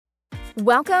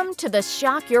Welcome to the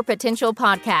Shock Your Potential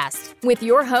podcast with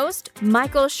your host,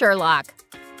 Michael Sherlock.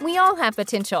 We all have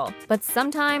potential, but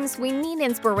sometimes we need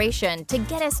inspiration to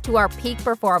get us to our peak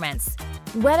performance.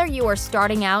 Whether you are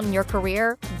starting out in your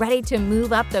career, ready to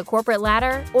move up the corporate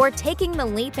ladder, or taking the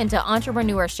leap into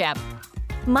entrepreneurship,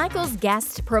 Michael's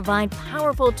guests provide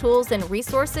powerful tools and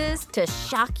resources to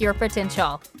shock your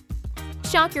potential.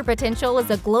 Shock Your Potential is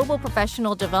a global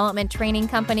professional development training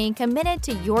company committed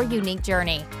to your unique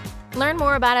journey. Learn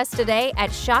more about us today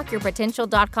at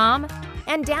shockyourpotential.com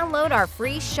and download our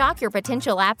free Shock Your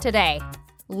Potential app today.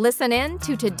 Listen in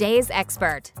to today's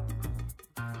expert.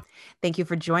 Thank you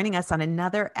for joining us on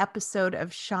another episode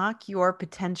of Shock Your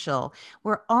Potential,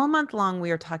 where all month long we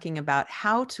are talking about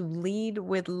how to lead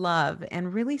with love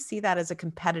and really see that as a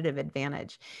competitive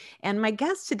advantage. And my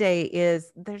guest today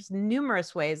there's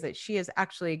numerous ways that she is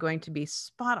actually going to be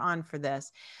spot on for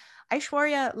this.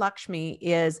 Aishwarya Lakshmi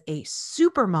is a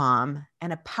super mom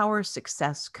and a power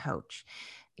success coach.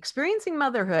 Experiencing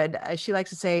motherhood, as she likes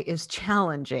to say, is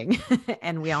challenging,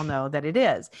 and we all know that it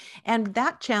is. And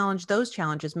those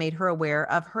challenges made her aware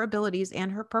of her abilities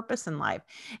and her purpose in life.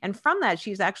 And from that,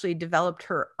 she's actually developed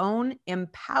her own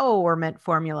empowerment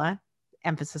formula,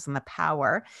 emphasis on the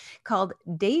power, called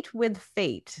Date with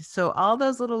Fate. So all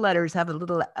those little letters have a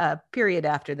little period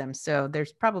after them. So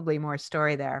there's probably more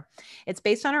story there. It's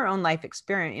based on her own life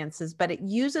experiences, but it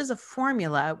uses a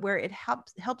formula where it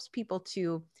helps people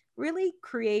to really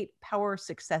create power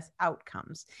success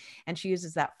outcomes. And she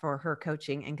uses that for her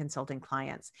coaching and consulting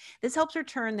clients. This helps her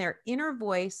turn their inner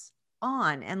voice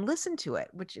on and listen to it,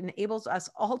 which enables us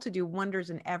all to do wonders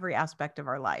in every aspect of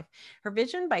our life. Her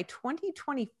vision by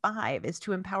 2025 is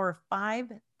to empower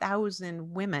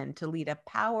 5,000 women to lead a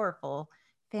powerful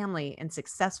family and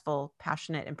successful,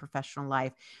 passionate, and professional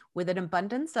life with an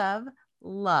abundance of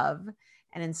love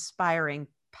and inspiring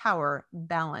power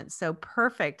balance. So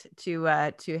perfect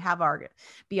to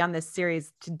be on this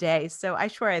series today. So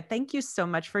Aishwarya, thank you so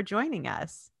much for joining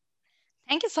us.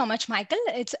 Thank you so much, Michael.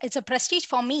 It's a prestige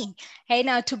for me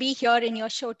and to be here in your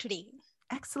show today.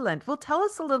 Excellent. Well, tell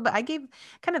us a little bit. I gave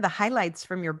kind of the highlights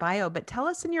from your bio, but tell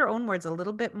us in your own words a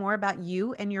little bit more about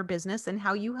you and your business and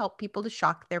how you help people to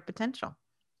shock their potential.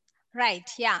 Right.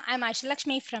 Yeah. I'm Aishwarya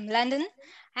Lakshmi from London,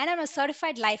 and I'm a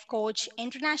certified life coach,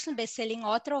 international best-selling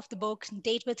author of the book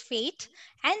Date with Fate,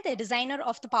 and the designer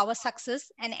of the Power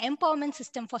Success, an empowerment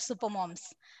system for supermoms.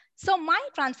 So my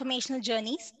transformational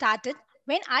journey started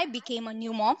when I became a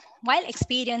new mom while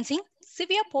experiencing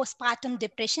severe postpartum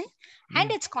depression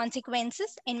and its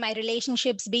consequences in my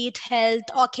relationships, be it health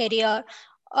or career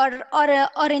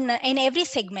or in every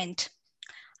segment.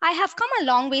 I have come a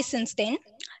long way since then.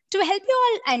 To help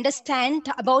you all understand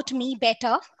about me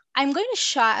better, I'm going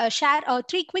to share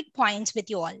 3 quick points with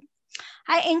you all.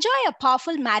 I enjoy a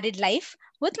powerful married life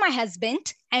with my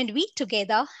husband, and we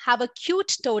together have a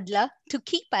cute toddler to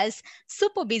keep us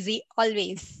super busy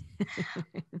always.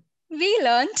 We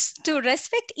learned to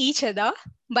respect each other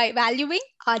by valuing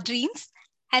our dreams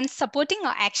and supporting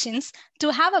our actions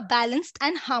to have a balanced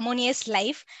and harmonious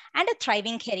life and a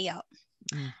thriving career.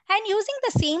 And using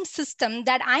the same system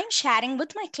that I'm sharing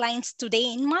with my clients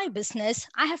today in my business,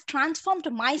 I have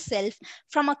transformed myself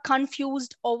from a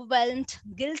confused, overwhelmed,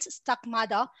 guilt-stuck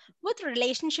mother with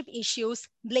relationship issues,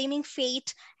 blaming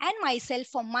fate and myself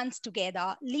for months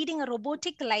together, leading a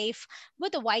robotic life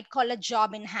with a white-collar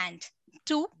job in hand,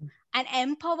 to an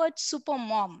empowered super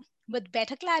mom with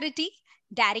better clarity,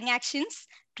 daring actions,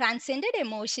 transcended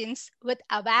emotions, with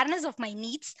awareness of my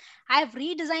needs. I have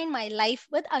redesigned my life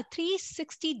with a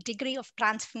 360-degree of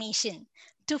transformation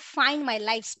to find my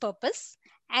life's purpose.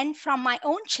 And from my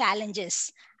own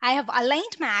challenges, I have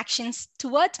aligned my actions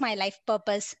towards my life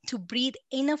purpose to breathe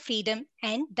inner freedom.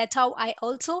 And that's how I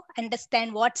also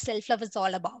understand what self-love is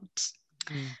all about.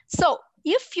 So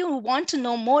if you want to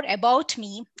know more about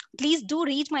me, please do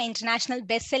read my international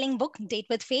best-selling book, Date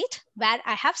with Fate, where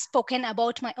I have spoken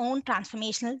about my own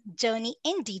transformational journey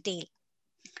in detail.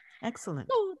 Excellent.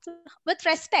 So, with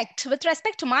respect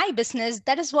to my business,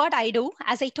 that is what I do.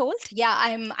 As I told,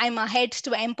 I'm ahead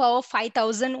to empower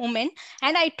 5,000 women,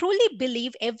 and I truly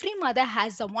believe every mother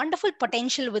has a wonderful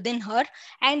potential within her,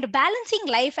 and balancing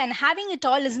life and having it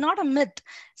all is not a myth.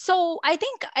 So I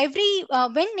think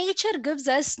when nature gives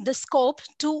us the scope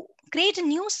to create a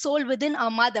new soul within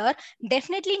our mother,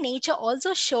 definitely nature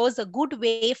also shows a good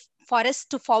way for us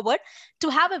to forward to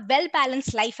have a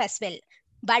well-balanced life as well.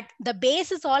 But the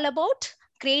base is all about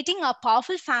creating a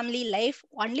powerful family life.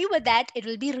 Only with that, it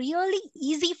will be really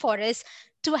easy for us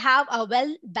to have a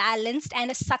well balanced and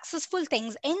a successful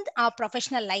things in our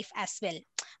professional life as well.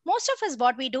 most of us,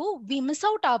 what we do, we miss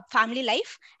out our family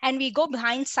life and we go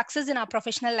behind success in our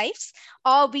professional lives,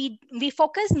 or we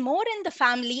focus more in the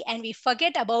family and we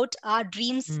forget about our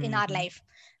dreams in our Mhm. life.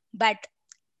 But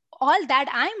all that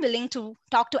I'm willing to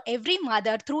talk to every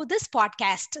mother through this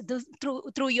podcast,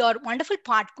 through your wonderful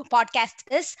podcast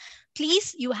is,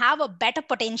 please, you have a better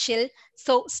potential,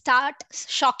 so start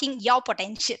shocking your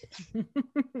potential.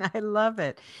 I love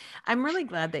it. I'm really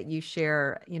glad that you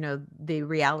share, the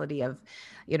reality of,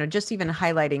 just even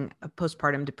highlighting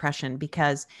postpartum depression,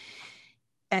 because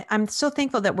I'm so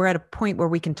thankful that we're at a point where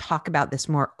we can talk about this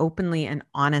more openly and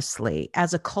honestly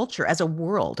as a culture, as a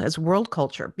world, as world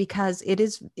culture, because it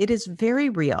is very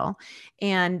real.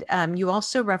 And you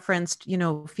also referenced,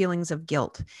 feelings of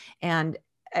guilt. And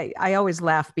I always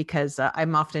laugh because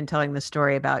I'm often telling the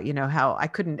story about, how I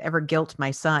couldn't ever guilt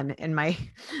my son. And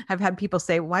I've had people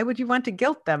say, why would you want to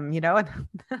guilt them? And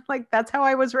like, that's how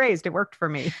I was raised. It worked for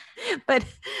me. But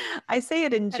I say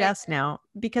it in jest Correct. now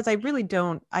because I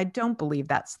don't believe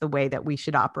that's the way that we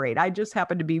should operate. I just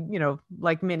happen to be,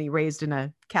 like many, raised in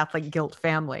a Catholic guilt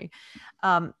family.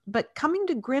 But coming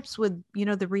to grips with,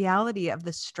 the reality of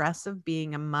the stress of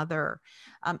being a mother,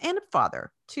 and a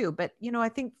father too. But, I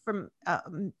think from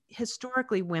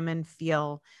historically, women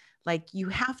feel like you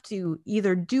have to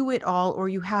either do it all or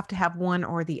you have to have one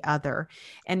or the other.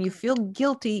 And you feel Correct.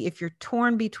 guilty if you're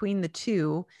torn between the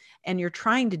two and you're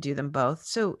trying to do them both.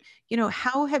 So,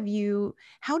 how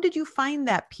did you find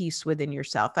that peace within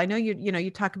yourself? I know you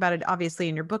talk about it obviously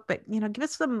in your book, but, give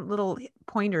us some little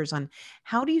pointers on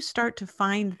how do you start to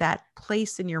find that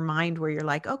place in your mind where you're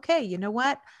like, okay, you know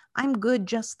what? I'm good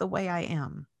just the way I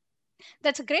am.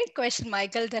 That's a great question,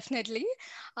 Michael. Definitely.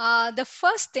 The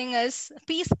first thing is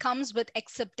peace comes with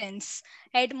acceptance.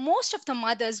 And most of the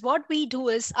mothers, what we do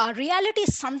is our reality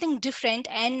is something different,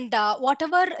 and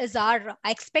whatever is our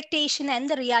expectation and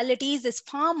the realities is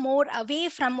far more away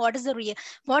from what is the real,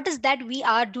 what is that we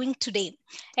are doing today.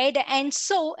 And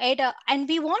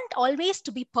we want always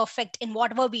to be perfect in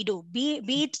whatever we do, be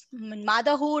it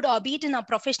motherhood or be it in our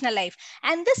professional life.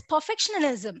 And this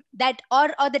perfectionism, that or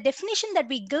the definition that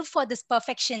we give for this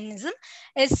perfectionism,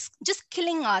 is just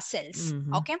killing ourselves.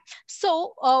 Hmm. Okay.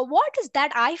 So what is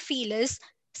that I feel is,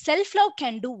 self love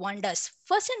can do wonders.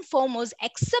 First and foremost,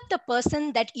 accept the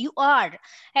person that you are,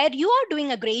 and you are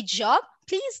doing a great job.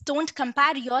 Please don't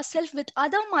compare yourself with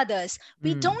other mothers.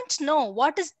 We Mm. don't know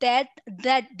what is that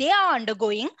they are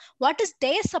undergoing, what is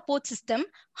their support system,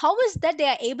 how is that they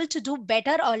are able to do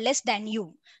better or less than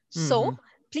you. So Hmm.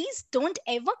 please don't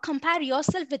ever compare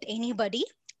yourself with anybody,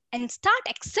 and start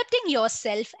accepting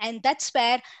yourself. And that's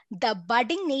where the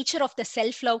budding nature of the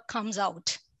self love comes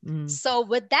out. Mm. So,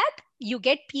 with that, you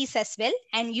get peace as well,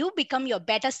 and you become your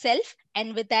better self.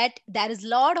 And with that, there is a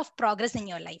lot of progress in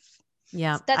your life.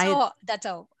 Yeah, So that's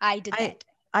how I did I that.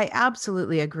 I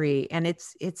absolutely agree, and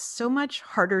it's so much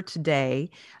harder today.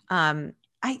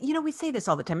 We say this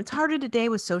all the time. It's harder today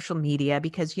with social media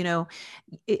because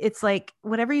it's like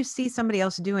whatever you see somebody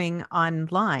else doing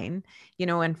online,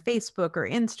 on Facebook or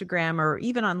Instagram or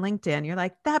even on LinkedIn, you're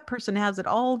like, that person has it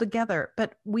all together.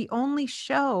 But we only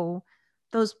show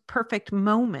those perfect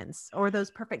moments or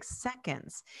those perfect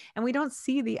seconds, and we don't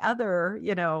see the other,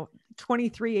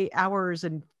 23 hours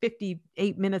and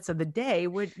 58 minutes of the day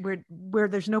where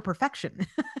there's no perfection.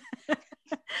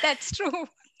 That's true.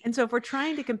 And so if we're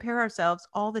trying to compare ourselves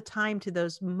all the time to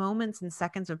those moments and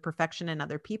seconds of perfection in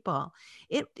other people,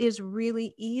 it is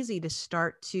really easy to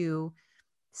start to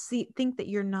think that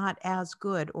you're not as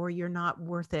good or you're not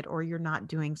worth it or you're not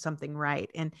doing something right.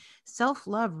 And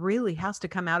self-love really has to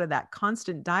come out of that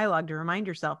constant dialogue to remind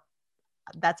yourself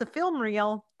that's a film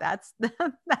reel. That's the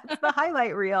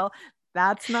highlight reel.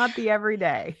 That's not the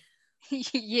everyday.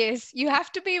 Yes, you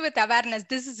have to be with awareness.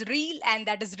 This is real and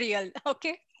that is real.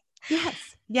 Okay.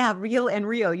 Yes. Yeah. Real and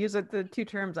real. Use it, the two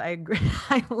terms. I agree.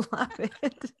 I love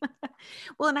it.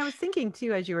 Well, and I was thinking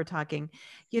too, as you were talking,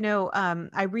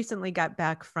 I recently got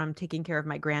back from taking care of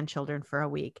my grandchildren for a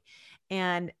week.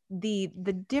 And the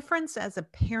difference as a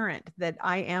parent that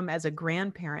I am as a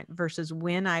grandparent versus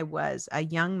when I was a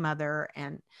young mother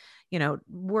and,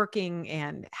 working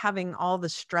and having all the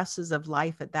stresses of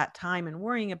life at that time and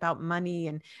worrying about money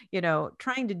and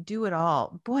trying to do it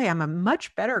all. Boy, I'm a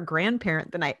much better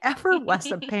grandparent than I ever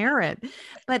was a parent.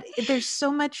 But there's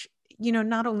so much,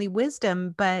 not only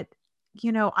wisdom, but,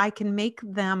 I can make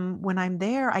them when I'm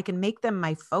there, I can make them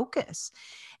my focus.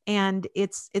 And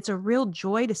it's a real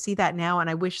joy to see that now. And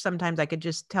I wish sometimes I could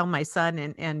just tell my son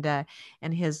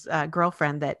and his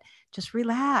girlfriend that just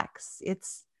relax.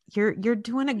 You're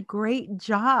doing a great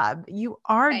job. You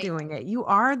are Right. doing it. You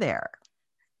are there.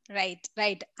 Right,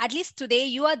 right. At least today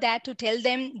you are there to tell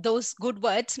them those good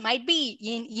words. Might be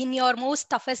in your most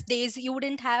toughest days, you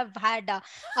wouldn't have had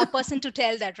a person to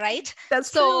tell that, right?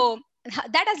 That's true. So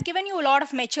that has given you a lot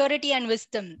of maturity and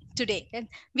wisdom today. And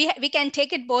we can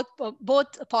take it both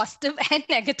positive and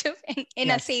negative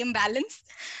in a Yes. same balance.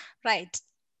 Right.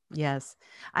 Yes.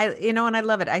 And I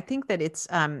love it. I think that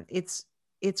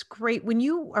it's great when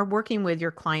you are working with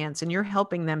your clients and you're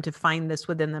helping them to find this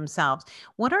within themselves.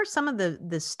 What are some of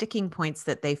the sticking points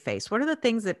that they face? What are the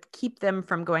things that keep them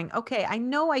from going, okay, I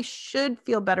know I should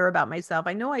feel better about myself.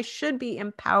 I know I should be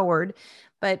empowered,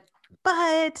 but,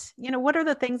 what are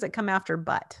the things that come after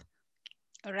but?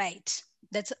 Right.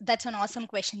 That's an awesome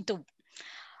question too.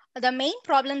 The main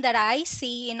problem that I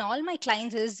see in all my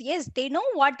clients is, yes, they know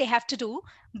what they have to do,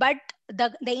 but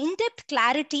the in-depth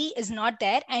clarity is not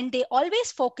there, and they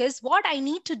always focus what I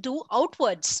need to do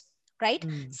outwards, right?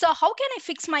 Mm, So how can I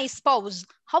fix my spouse?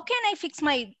 How can I fix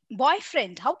my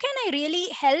boyfriend? How can I really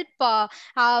help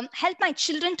my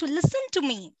children to listen to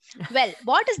me? Well,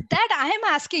 what is that I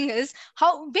am asking is,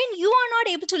 how, when you are not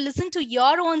able to listen to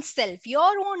your own self,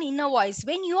 your own inner voice,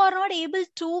 when you are not able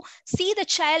to see the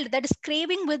child that is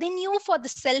craving within you for the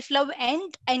self love,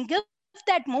 and give that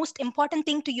most important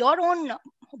thing to your own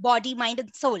body, mind,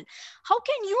 and soul, how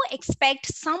can you expect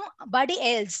somebody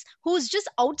else who's just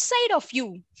outside of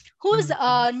you, who's mhm,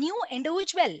 a new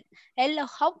individual? Well,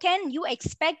 how can you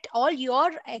expect all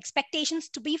your expectations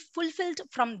to be fulfilled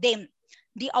from them,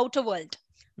 the outer world?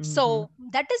 mhm, So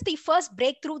that is the first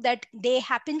breakthrough that they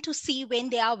happen to see when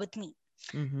they are with me.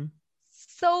 mhm.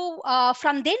 So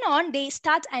from then on, they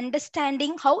start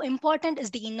understanding how important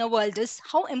is the inner world is,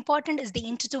 how important is the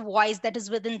intuitive voice that is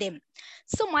within them.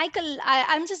 So Michael,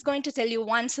 I'm just going to tell you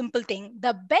one simple thing.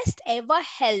 The best ever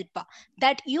help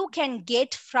that you can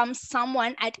get from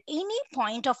someone at any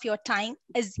point of your time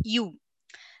is you.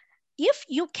 If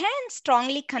you can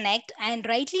strongly connect and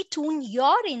rightly tune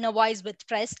your inner voice with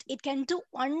trust, it can do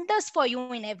wonders for you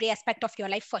in every aspect of your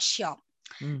life for sure.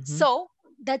 Mhm. So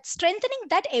that strengthening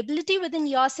that ability within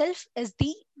yourself is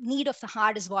the need of the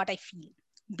heart, is what I feel.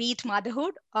 Be it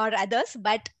motherhood or others,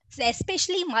 but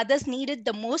especially mothers need it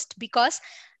the most because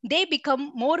they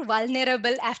become more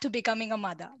vulnerable after becoming a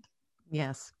mother.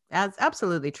 Yes, as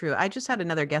absolutely true. I just had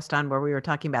another guest on where we were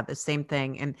talking about the same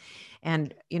thing,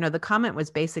 and the comment was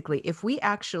basically if we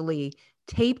actually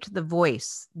taped the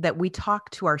voice that we talk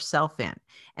to ourselves in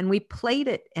and we played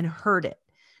it and heard it,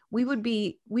 we'd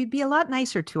be a lot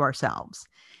nicer to ourselves.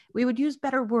 We would use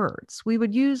better words. We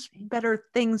would use better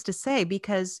things to say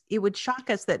because it would shock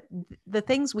us that the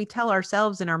things we tell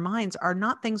ourselves in our minds are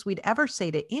not things we'd ever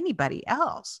say to anybody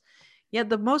else. Yet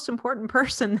the most important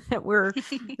person that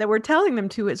we're telling them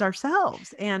to is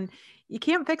ourselves. And you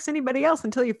can't fix anybody else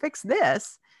until you fix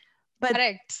this. But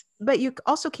Correct. but you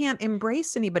also can't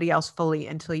embrace anybody else fully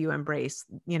until you embrace,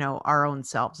 our own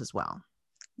selves as well.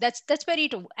 That's very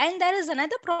true. And there is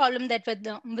another problem that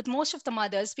with most of the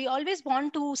mothers, we always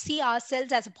want to see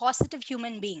ourselves as a positive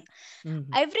human being.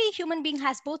 Mhm. Every human being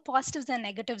has both positives and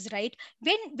negatives, right?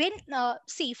 When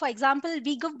see, for example,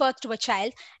 we give birth to a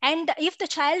child, and if the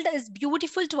child is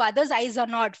beautiful to others eyes or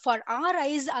not, for our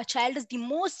eyes our child is the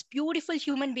most beautiful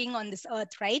human being on this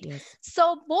earth, right? Yes.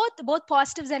 So both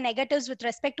positives and negatives with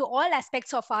respect to all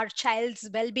aspects of our child's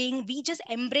well-being, we just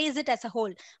embrace it as a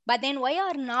whole. But then why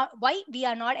we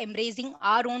are not embracing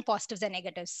our own positives and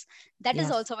negatives? That is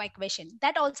Yes. also my question.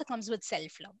 That also comes with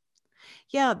self-love.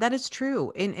 Yeah, that is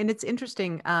true. And it's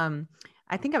interesting.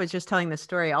 I think I was just telling this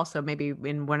story also maybe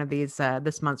in one of these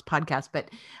this month's podcast, but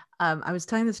I was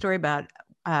telling the story about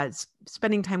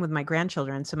spending time with my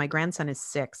grandchildren. So my grandson is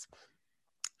 6,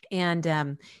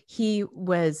 and he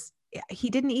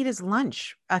didn't eat his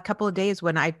lunch a couple of days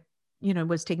when I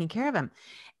was taking care of him.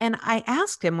 And I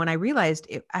asked him when I realized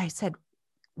it, I said,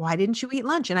 why didn't you eat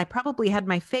lunch? And I probably had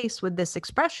my face with this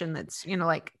expression that's,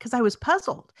 like, because I was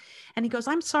puzzled. And he goes,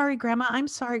 I'm sorry, Grandma. I'm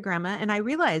sorry, Grandma. And I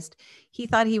realized he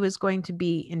thought he was going to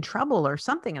be in trouble or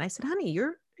something. And I said, honey,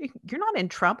 you're not in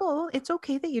trouble. It's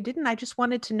okay that you didn't. I just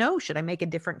wanted to know, should I make a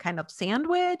different kind of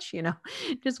sandwich?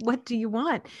 Just what do you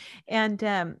want? And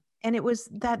it was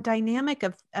that dynamic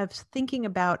of thinking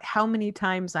about how many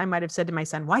times I might have said to my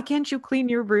son, why can't you clean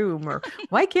your room? Or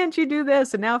why can't you do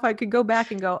this? And now if I could go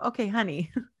back and go, okay,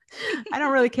 honey, I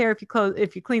don't really care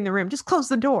if you clean the room, just close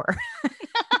the door.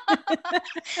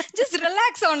 Just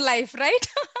relax on life, right?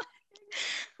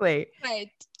 Like,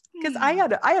 Right. because I Hmm.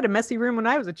 had I had a messy room when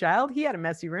I was a child. He had a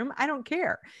messy room. I don't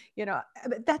care.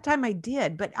 At that time I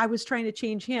did, but I was trying to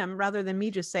change him rather than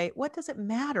me just say, what does it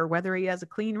matter whether he has a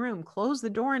clean room? Close the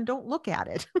door and don't look at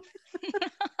it.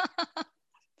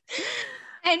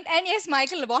 And yes,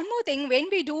 Michael, one more thing, when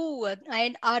we do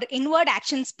and our inward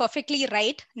actions perfectly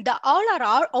right, the all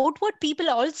our outward people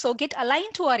also get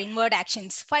aligned to our inward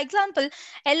actions. For example,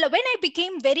 when I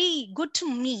became very good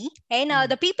to me, and Mm,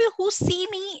 the people who see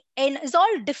me and is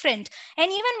all different,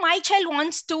 and even my child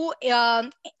wants to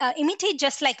imitate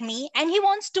just like me, and he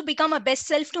wants to become a best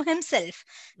self to himself.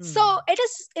 So mm.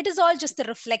 it is all just a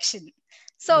reflection.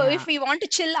 So if Yeah, we want to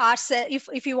chill ourselves,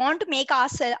 if we want to make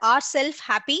ourselves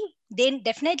happy, then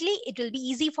definitely it will be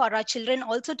easy for our children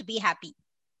also to be happy.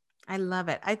 I love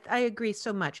it. I agree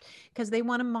so much because they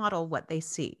want to model what they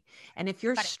see. And if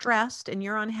you're Correct. stressed and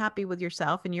you're unhappy with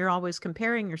yourself and you're always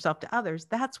comparing yourself to others,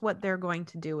 that's what they're going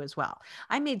to do as well.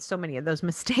 I made so many of those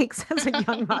mistakes as a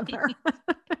young mother.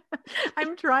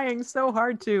 I'm trying so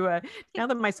hard to, now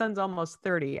that my son's almost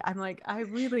 30, I'm like, I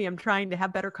really am trying to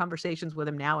have better conversations with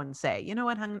him now and say, you know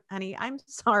what, honey, I'm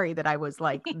sorry that I was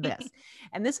like this.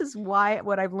 And this is why,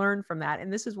 what I've learned from that.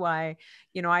 And this is why,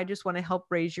 I just want to help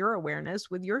raise your awareness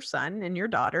with your son and your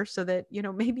daughter so that,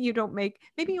 maybe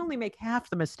maybe you only make half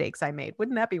the mistakes I made.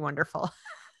 Wouldn't that be wonderful?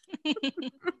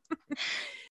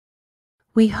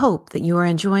 We hope that you are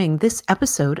enjoying this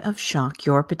episode of Shock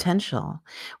Your Potential.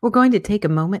 We're going to take a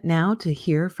moment now to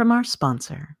hear from our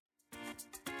sponsor.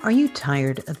 Are you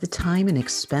tired of the time and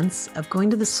expense of going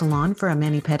to the salon for a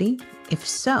mani-pedi? If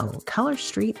so, Color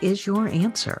Street is your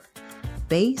answer.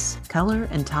 Base, color,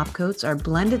 and top coats are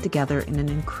blended together in an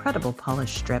incredible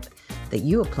polish strip that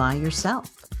you apply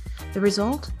yourself. The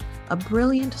result? A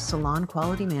brilliant salon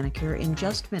quality manicure in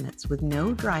just minutes with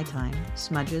no dry time,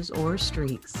 smudges, or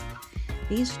streaks.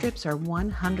 These strips are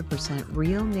 100%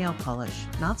 real nail polish,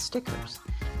 not stickers.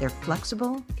 They're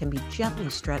flexible, can be gently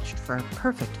stretched for a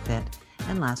perfect fit,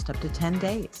 and last up to 10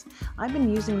 days. I've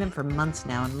been using them for months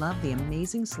now and love the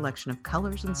amazing selection of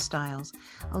colors and styles,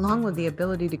 along with the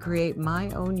ability to create my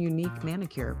own unique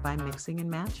manicure by mixing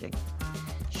and matching.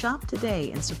 Shop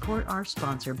today and support our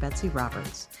sponsor, Betsy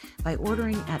Roberts, by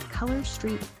ordering at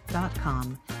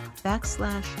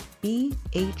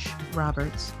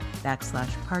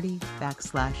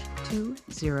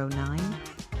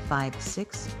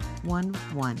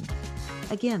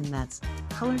Again, that's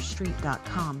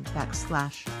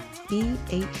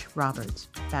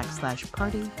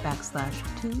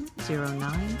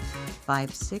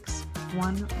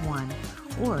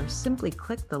or simply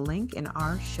click the link in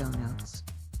our show notes.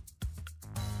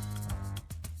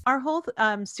 Our whole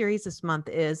series this month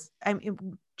is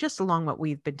just along what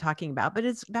we've been talking about, but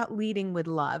it's about leading with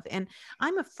love. And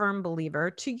I'm a firm believer,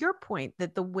 to your point,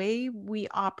 that the way we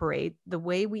operate, the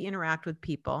way we interact with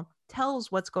people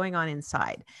tells what's going on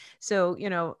inside. So,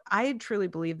 I truly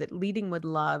believe that leading with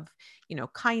love,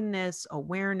 kindness,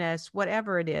 awareness,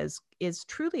 whatever it is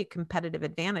truly a competitive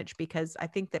advantage, because I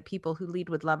think that people who lead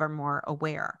with love are more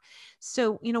aware.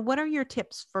 So, what are your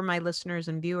tips for my listeners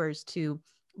and viewers to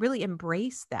really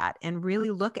embrace that and really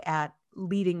look at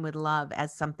leading with love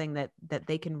as something that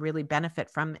they can really benefit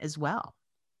from as well?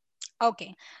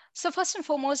 Okay. So first and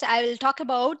foremost, I will talk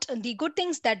about the good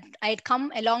things that I'd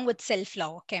come along with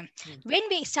self-love. Okay. Mm. When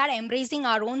we start embracing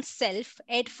our own self,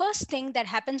 at first thing that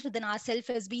happens within ourselves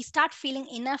is we start feeling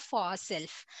enough for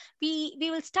ourselves. We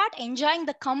will start enjoying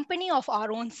the company of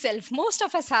our own self. Most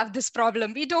of us have this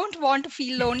problem. We don't want to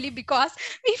feel lonely because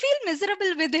we feel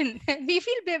miserable within. We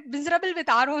feel miserable with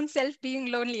our own self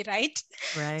being lonely, right?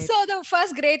 Right. So the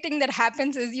first great thing that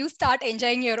happens is you start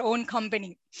enjoying your own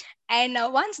company. And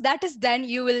once that is done,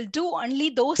 you will do only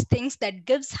those things that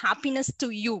gives happiness to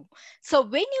you. So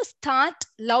when you start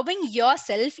loving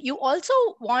yourself, you also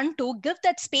want to give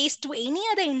that space to any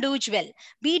other individual,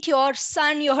 be it your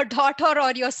son, your daughter,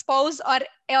 or your spouse, or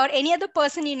any other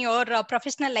person in your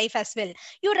professional life as well.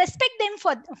 You respect them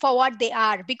for what they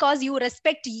are, because you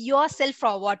respect yourself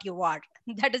for what you are.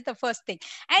 That is the first thing.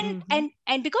 And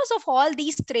Mm-hmm. because of all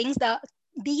these things,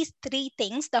 these three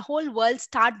things, the whole world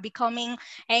start becoming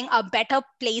a better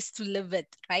place to live with,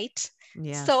 right? So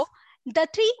Yes. the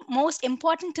three most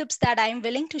important tips that I'm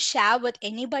willing to share with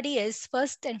anybody is,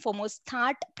 first and foremost,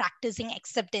 start practicing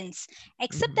acceptance.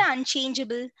 Accept Mm-hmm. the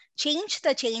unchangeable, change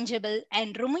the changeable,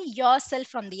 and remove yourself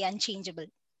from the unchangeable.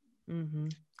 Mm-hmm.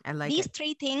 I like These it.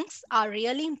 three things are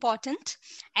really important.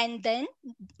 And then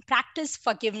practice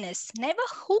forgiveness. Never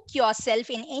hook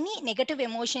yourself in any negative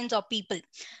emotions or people.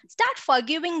 Start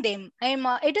forgiving them.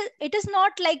 It is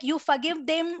not like you forgive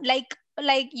them like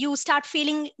you start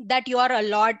feeling that you are a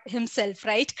lord himself,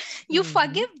 right? You Mm-hmm.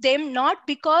 forgive them not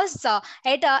because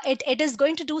it is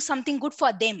going to do something good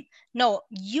for them. No,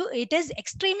 it is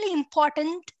extremely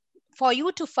important for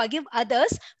you to forgive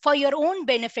others for your own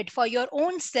benefit, for your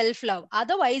own self love.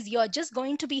 Otherwise, you're just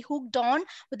going to be hooked on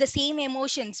with the same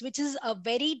emotions, which is a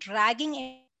very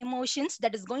dragging emotions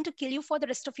that is going to kill you for the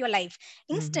rest of your life.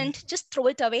 Instant, Mm-hmm. just throw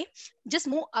it away, just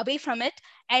move away from it,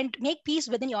 and make peace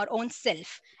within your own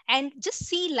self. And just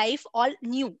see life all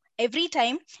new every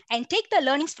time, and take the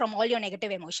learnings from all your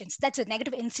negative emotions. That's a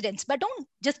negative incidents, but don't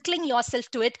just cling yourself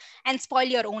to it and spoil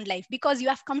your own life, because you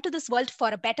have come to this world for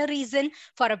a better reason,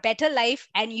 for a better life,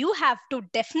 and you have to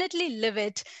definitely live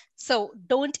it. So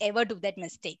don't ever do that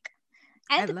mistake.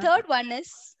 I And the love third it. one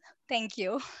is, thank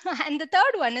you. And the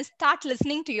third one is start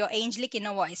listening to your angelic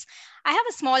inner voice. I have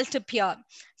a small tip here.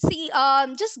 See,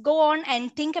 just go on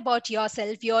and think about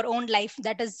yourself, your own life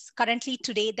that is currently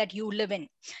today that you live in.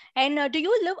 And do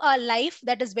you live a life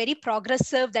that is very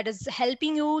progressive, that is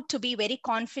helping you to be very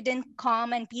confident,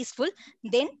 calm, and peaceful?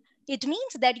 Then it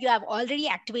means that you have already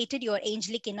activated your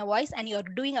angelic inner voice and you're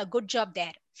doing a good job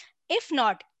there. If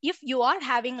not, if you are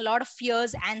having a lot of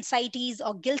fears, anxieties,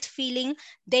 or guilt feeling,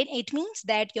 then it means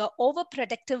that your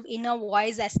overprotective inner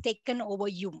voice has taken over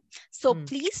you. So Mm.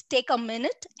 please take a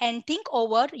minute and think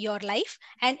over your life.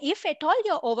 And if at all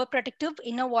your overprotective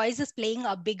inner voice is playing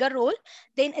a bigger role,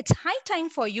 then it's high time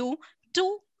for you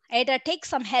to either take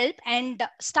some help and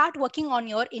start working on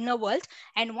your inner world.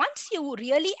 And once you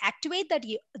really activate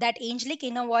that angelic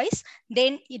inner voice,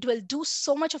 then it will do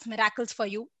so much of miracles for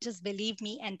you. Just believe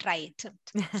me and try it.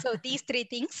 So these three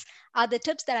things are the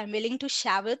tips that I'm willing to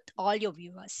share with all your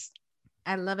viewers.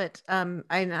 I love it.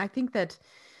 I think that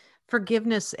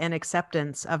forgiveness and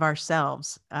acceptance of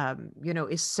ourselves,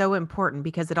 is so important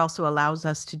because it also allows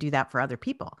us to do that for other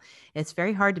people. It's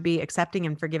very hard to be accepting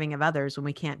and forgiving of others when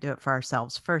we can't do it for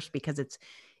ourselves first, because it's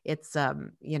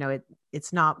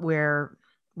not where,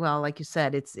 well, like you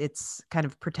said, it's kind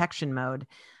of protection mode.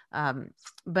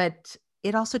 But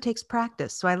it also takes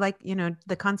practice. So I like,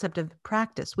 the concept of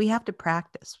practice. We have to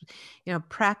practice,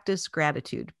 practice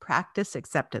gratitude, practice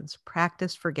acceptance,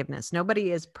 practice forgiveness.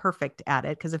 Nobody is perfect at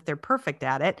it, because if they're perfect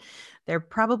at it, they're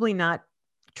probably not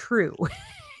true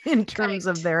in terms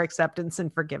of Correct. their acceptance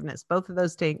and forgiveness. Both of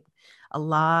those take a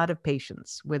lot of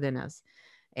patience within us.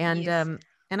 And Yes.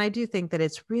 and I do think that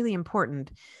it's really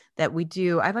important that we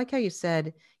do. I like how you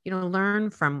said,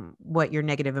 learn from what your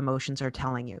negative emotions are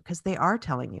telling you, because they are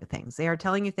telling you things. They are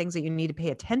telling you things that you need to pay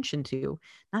attention to,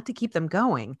 not to keep them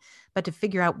going, but to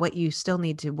figure out what you still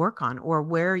need to work on, or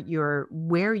where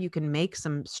you can make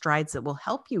some strides that will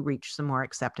help you reach some more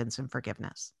acceptance and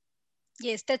forgiveness.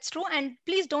 Yes, that's true. And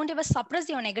please don't ever suppress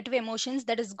your negative emotions.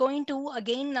 That is going to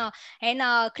again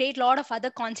and create a lot of other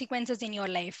consequences in your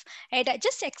life. And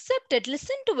just accept it,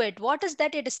 listen to it. What is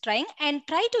that it is trying, and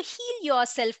try to heal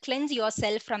yourself, cleanse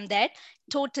yourself from that.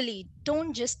 Totally.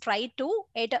 Don't just try to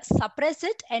suppress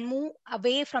it and move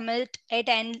away from it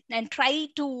and try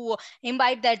to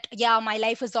imbibe that, yeah, my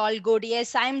life is all good.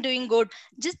 Yes, I'm doing good.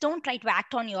 Just don't try to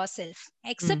act on yourself.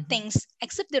 Accept Mhm. things,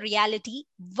 accept the reality,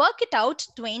 work it out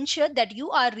to ensure that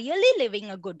you are really living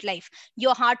a good life.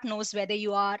 Your heart knows whether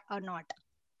you are or not.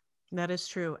 That is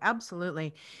true.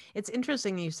 Absolutely. It's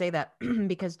interesting that you say that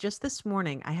because just this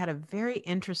morning I had a very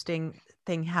interesting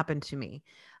thing happen to me.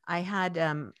 I had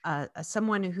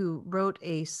someone who wrote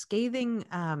a scathing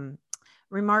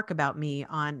remark about me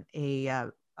on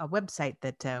a website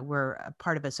that we're a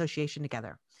part of association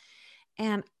together.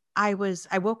 And I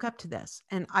woke up to this,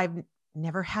 and I've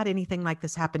never had anything like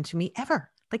this happen to me ever.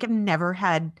 Like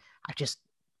I just,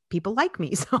 people like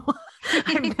me. So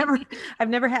I've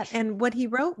never had. And what he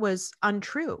wrote was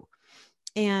untrue.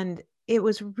 And it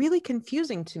was really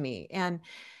confusing to me. And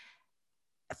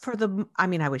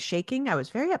I was shaking. I was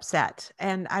very upset.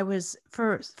 And I was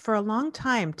for a long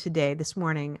time today, this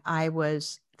morning, I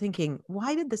was thinking,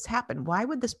 why did this happen? Why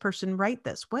would this person write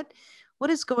this? What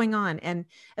is going on? And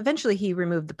eventually he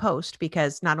removed the post,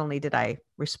 because not only did I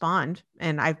respond,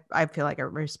 and I feel like I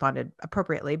responded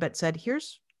appropriately, but said,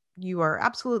 you are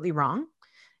absolutely wrong.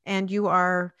 And you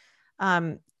are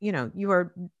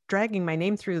dragging my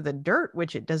name through the dirt,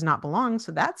 which it does not belong.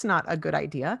 So that's not a good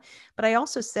idea. But I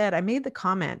also said, I made the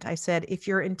comment, I said, if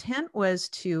your intent was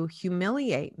to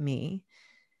humiliate me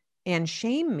and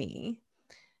shame me,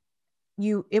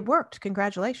 it worked.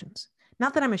 Congratulations.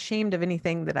 Not that I'm ashamed of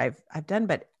anything that I've done,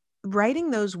 but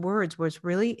writing those words was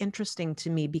really interesting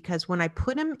to me, because when I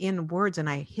put them in words and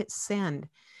I hit send,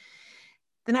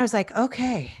 then I was like,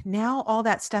 okay, now all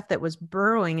that stuff that was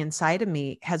burrowing inside of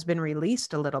me has been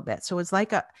released a little bit. So it's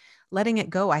like letting it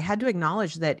go. I had to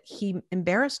acknowledge that he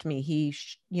embarrassed me. He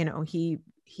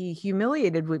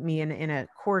humiliated with me in a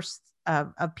course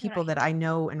of people Right. that I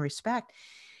know and respect.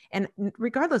 And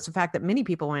regardless of the fact that many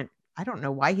people went, I don't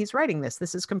know why he's writing this.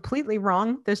 This is completely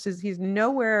wrong. He's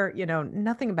nowhere,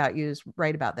 nothing about you is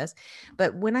right about this.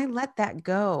 But when I let that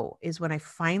go is when I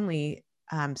finally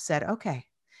said, okay,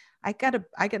 I'm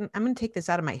going to take this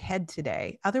out of my head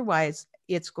today. Otherwise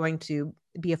it's going to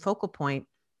be a focal point,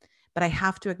 but I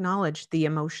have to acknowledge the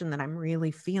emotion that I'm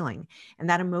really feeling. And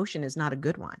that emotion is not a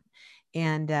good one.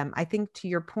 And I think to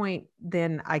your point,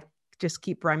 then I just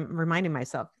keep reminding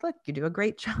myself, look, you do a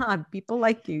great job. People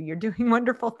like you. You're doing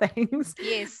wonderful things.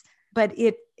 Yes. But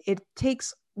it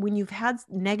takes, when you've had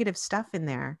negative stuff in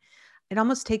there, it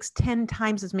almost takes 10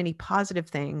 times as many positive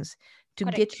things to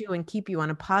Correct. get you and keep you on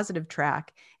a positive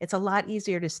track. It's a lot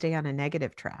easier to stay on a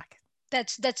negative track.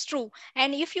 That's true.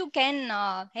 And if you can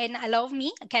and allow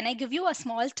me, can I give you a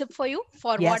small tip for you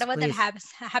for Yes, whatever that please.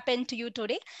 has happened to you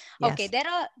today? Yes. Okay,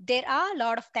 there are a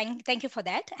lot of thank you for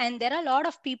that. And there are a lot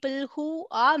of people who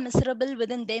are miserable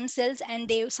within themselves, and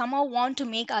they somehow want to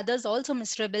make others also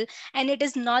miserable, and it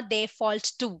is not their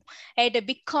fault too. And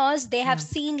because they have Yeah.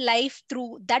 seen life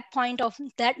through that point of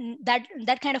that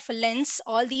kind of a lens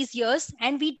all these years,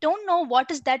 and we don't know what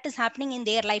is happening in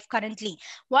their life currently,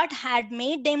 what had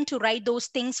made them to write those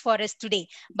things for us today.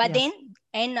 But Yes. then,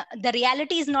 and the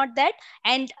reality is not that,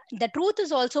 and the truth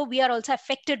is also we are also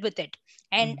affected with it.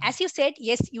 And as you said,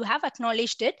 yes, you have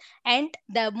acknowledged it. And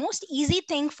the most easy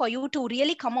thing for you to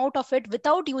really come out of it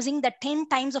without using the 10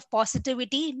 times of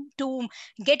positivity to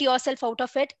get yourself out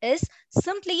of it is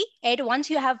simply, once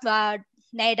you have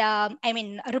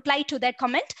reply to that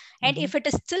comment, and if it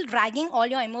is still dragging all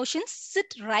your emotions,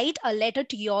 write a letter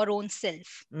to your own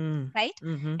self. Right?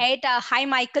 Mm-hmm. Hi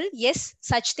Michael, yes,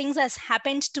 such things has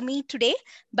happened to me today,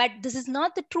 but this is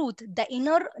not the truth. The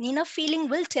inner feeling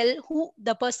will tell who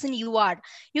the person you are.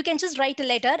 You can just write a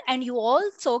letter, and you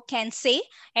also can say,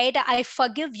 I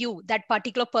forgive you, that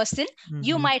particular person.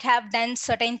 You might have done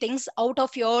certain things out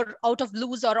of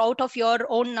blues or out of your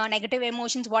own negative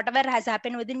emotions, whatever has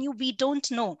happened within you, we don't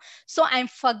know. So I'm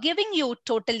forgiving you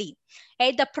totally.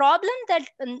 The problem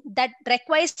that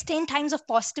requires 10 times of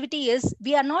positivity is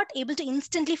we are not able to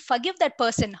instantly forgive that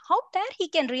person. How dare he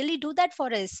can really do that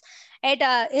for us,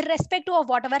 irrespective of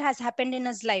whatever has happened in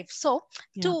his life. So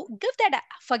to give that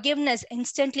forgiveness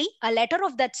instantly, a letter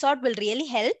of that sort will really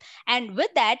help. And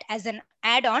with that as an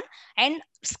add-on, and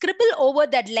scribble over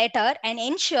that letter and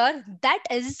ensure that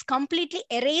is completely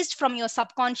erased from your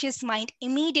subconscious mind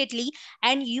immediately,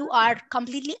 and you are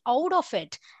completely out of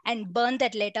it, and burn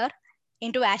that letter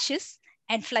into ashes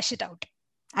and flush it out.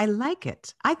 I like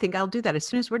it. I think I'll do that as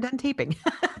soon as we're done taping.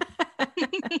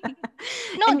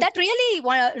 No, that really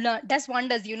does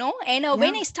wonders, And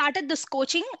when Yeah. I started this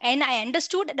coaching and I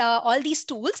understood all these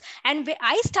tools, and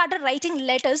I started writing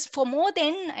letters for more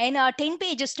than 10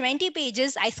 pages, 20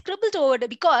 pages, I scribbled over it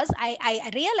because I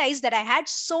realized that I had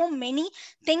so many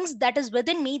things that is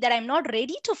within me that I'm not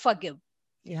ready to forgive.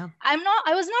 Yeah. I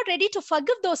was not ready to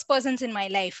forgive those persons in my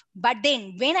life. But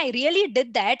then when I really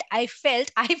did that, I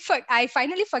felt I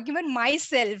finally forgiven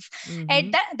myself.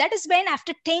 And that is when,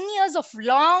 after 10 years of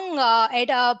long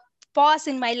at a pause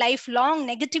in my life, long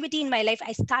negativity in my life,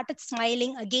 I started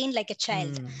smiling again like a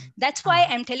child. That's why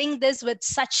I'm telling this with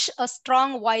such a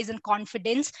strong voice and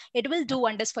confidence. It will do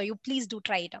wonders for you. Please do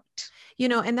try it out.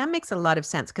 And that makes a lot of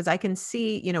sense, because I can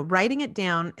see, writing it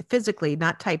down physically,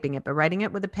 not typing it, but writing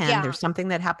it with a pen. Yeah. There's something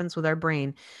that happens with our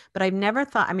brain. But I've never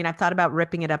thought, I've thought about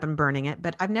ripping it up and burning it,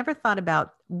 but I've never thought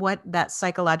about what that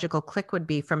psychological click would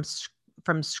be from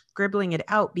scribbling it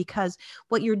out, because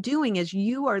what you're doing is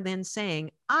you are then saying,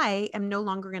 I am no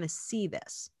longer going to see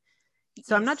this.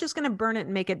 So I'm not just going to burn it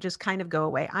and make it just kind of go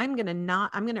away. I'm going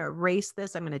to erase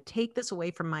this. I'm going to take this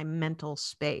away from my mental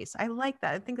space. I like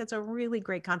that. I think that's a really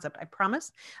great concept. I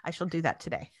promise I shall do that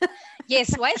today.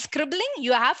 Yes, while scribbling,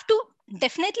 you have to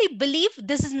definitely believe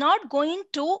this is not going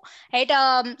to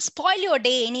spoil your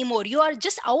day anymore. You are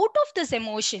just out of these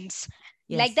emotions.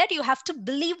 Like that, you have to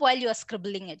believe while you are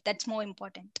scribbling it. That's more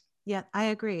important. Yeah, I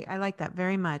agree. I like that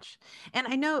very much. And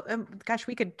I know, gosh,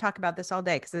 we could talk about this all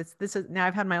day, because this is now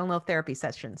I've had my own little therapy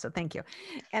session. So thank you.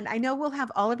 And I know we'll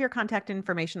have all of your contact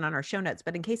information on our show notes,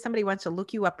 but in case somebody wants to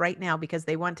look you up right now because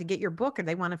they want to get your book or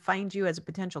they want to find you as a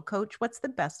potential coach, what's the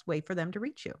best way for them to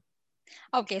reach you?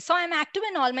 Okay, so I'm active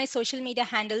in all my social media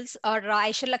handles, or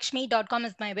aishalakshmi.com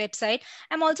is my website.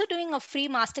 I'm also doing a free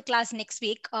masterclass next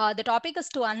week. The topic is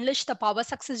to unleash the power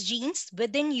success genes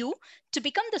within you to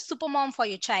become the supermom for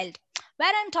your child,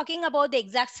 where I'm talking about the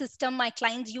exact system my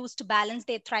clients use to balance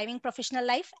their thriving professional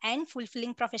life and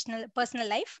fulfilling personal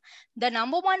life. The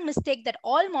number one mistake that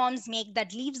all moms make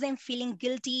that leaves them feeling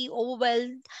guilty,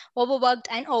 overwhelmed, overworked,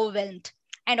 and overwhelmed.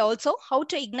 and also how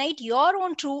to ignite your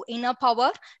own true inner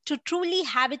power to truly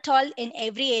have it all in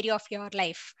every area of your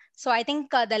life. So I think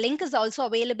the link is also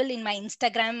available in my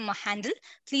Instagram handle.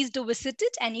 Please do visit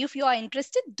it. And if you are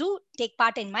interested, do take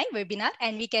part in my webinar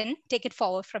and we can take it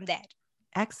forward from there.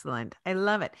 Excellent. I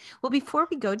love it. Well, before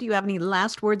we go, do you have any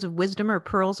last words of wisdom or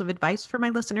pearls of advice for my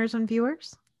listeners and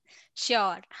viewers?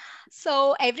 Sure.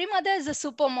 So every mother is a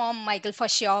super mom, Michael, for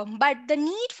sure. But the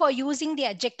need for using the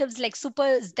adjectives like super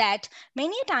is that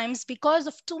many times, because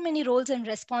of too many roles and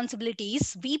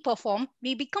responsibilities we perform,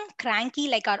 we become cranky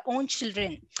like our own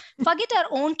children, forget our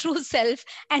own true self,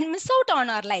 and miss out on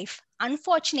our life.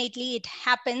 Unfortunately, it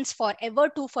happens forever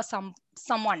too for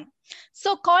someone.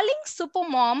 So calling super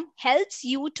mom helps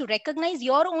you to recognize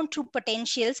your own true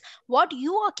potentials, what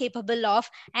you are capable of,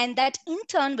 and that in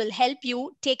turn will help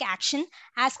you take action,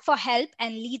 ask for help,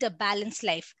 and lead a balanced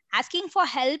life. Asking for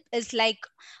help is like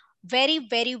very,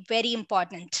 very, very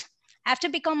important. After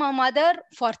becoming a mother,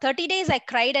 for 30 days, I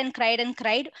cried and cried and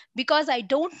cried because I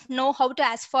don't know how to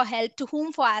ask for help, to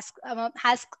whom for ask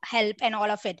help and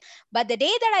all of it. But the day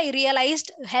that I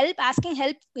realized asking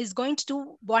help is going to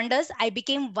do wonders, I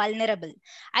became vulnerable.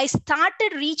 I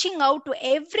started reaching out to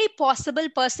every possible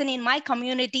person in my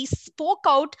community, spoke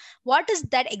out what is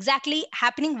that exactly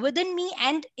happening within me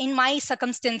and in my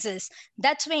circumstances.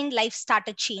 That's when life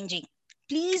started changing.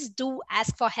 Please do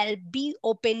ask for help, be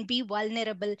open, be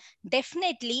vulnerable.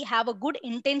 Definitely have a good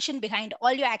intention behind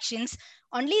all your actions.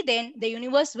 Only then the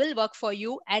universe will work for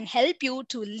you and help you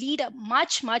to lead a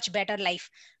much, much better life.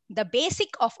 The basic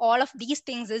of all of these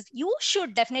things is you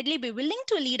should definitely be willing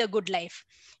to lead a good life.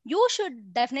 You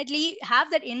should definitely have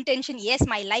that intention. Yes,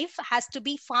 my life has to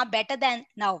be far better than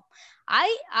now.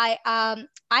 I'm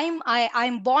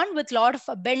born with a lot of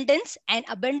abundance, and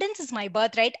abundance is my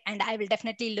birthright, and I will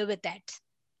definitely live with that.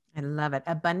 I love it.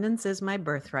 Abundance is my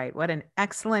birthright. What an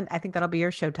excellent, I think that'll be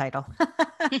your show title.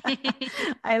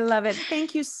 I love it.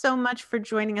 Thank you so much for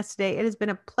joining us today. It has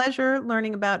been a pleasure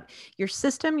learning about your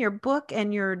system, your book,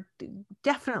 and your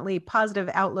definitely positive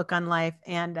outlook on life.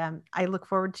 And I look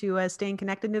forward to staying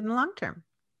connected in the long term.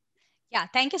 Yeah,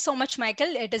 thank you so much,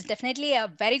 Michael. It is definitely a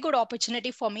very good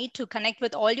opportunity for me to connect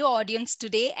with all your audience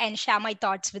today and share my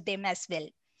thoughts with them as well.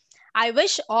 I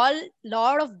wish all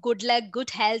lot of good luck, good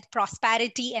health,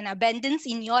 prosperity, and abundance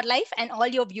in your life and all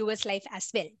your viewers' life as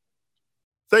well.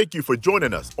 Thank you for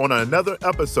joining us on another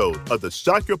episode of the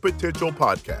Shock Your Potential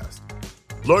podcast.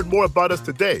 Learn more about us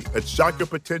today at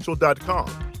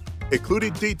shockyourpotential.com,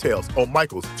 including details on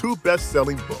Michael's 2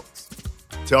 best-selling books.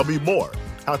 Tell me more,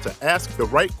 how to ask the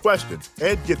right questions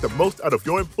and get the most out of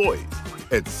your employees,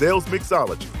 and Sales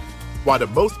Mixology, why the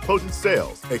most potent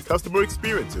sales and customer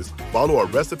experiences follow a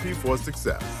recipe for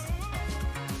success.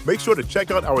 Make sure to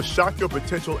check out our Shock Your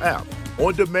Potential app,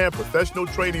 on-demand professional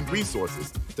training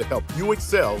resources to help you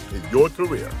excel in your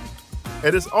career.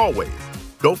 And as always,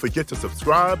 don't forget to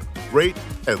subscribe, rate,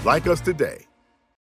 and like us today.